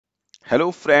Hello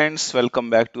friends, welcome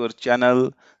back to our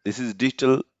channel. This is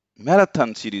Digital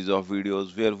Marathon series of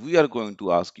videos where we are going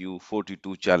to ask you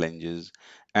 42 challenges.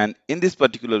 And in this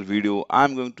particular video,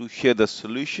 I'm going to share the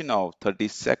solution of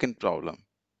 30-second problem.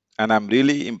 And I'm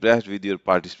really impressed with your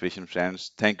participation,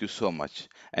 friends. Thank you so much.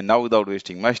 And now without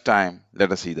wasting much time,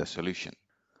 let us see the solution.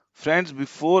 Friends,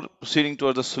 before proceeding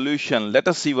towards the solution, let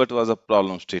us see what was the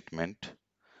problem statement.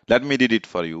 Let me read it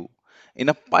for you. In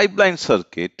a pipeline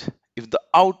circuit, if the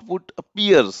output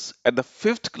appears at the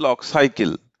fifth clock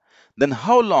cycle, then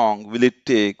how long will it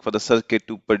take for the circuit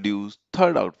to produce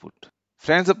third output?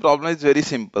 Friends, the problem is very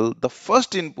simple. The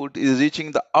first input is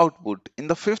reaching the output in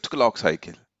the fifth clock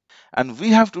cycle. And we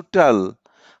have to tell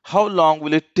how long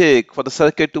will it take for the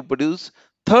circuit to produce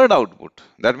third output.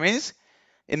 That means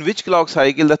in which clock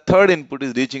cycle the third input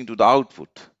is reaching to the output.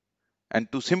 And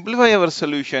to simplify our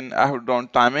solution, I have drawn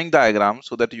timing diagrams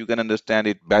so that you can understand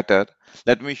it better.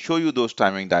 Let me show you those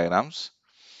timing diagrams.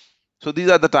 So these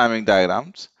are the timing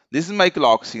diagrams. This is my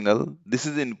clock signal, this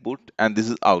is input, and this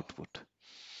is output.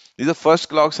 These are first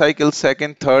clock cycle,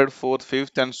 second, third, fourth,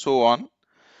 fifth, and so on.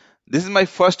 This is my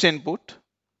first input,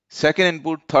 second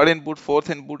input, third input, fourth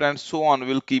input, and so on.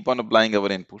 We'll keep on applying our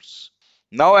inputs.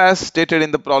 Now, as stated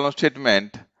in the problem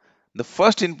statement, the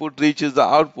first input reaches the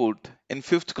output in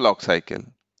fifth clock cycle.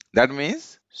 That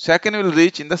means second will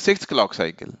reach in the sixth clock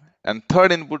cycle and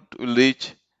third input will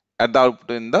reach at the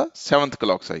output in the seventh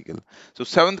clock cycle. So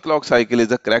seventh clock cycle is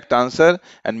the correct answer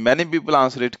and many people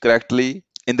answer it correctly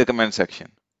in the comment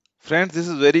section. Friends, this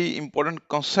is very important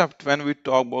concept when we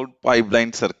talk about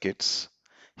pipeline circuits.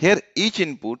 Here each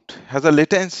input has a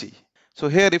latency. So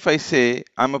here if I say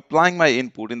I'm applying my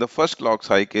input in the first clock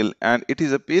cycle and it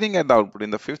is appearing at the output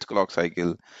in the fifth clock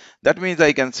cycle, that means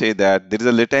I can say that there is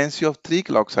a latency of 3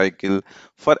 clock cycle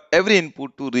for every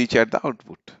input to reach at the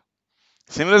output.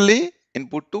 Similarly,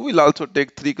 input 2 will also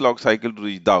take 3 clock cycle to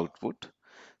reach the output.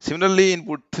 Similarly,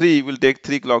 input 3 will take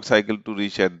 3 clock cycle to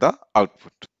reach at the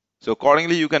output. So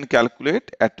accordingly, you can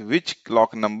calculate at which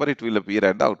clock number it will appear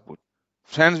at the output.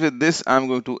 Friends, with this, I'm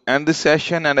going to end this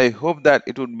session and I hope that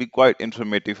it would be quite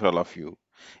informative for all of you.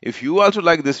 If you also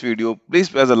like this video, please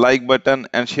press the like button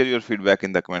and share your feedback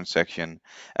in the comment section.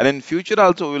 And in future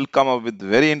also, we'll come up with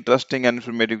very interesting and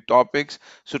informative topics.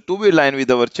 So to be in line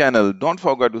with our channel, don't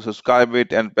forget to subscribe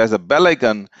it and press the bell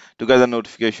icon to get the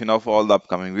notification of all the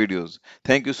upcoming videos.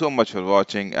 Thank you so much for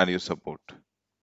watching and your support.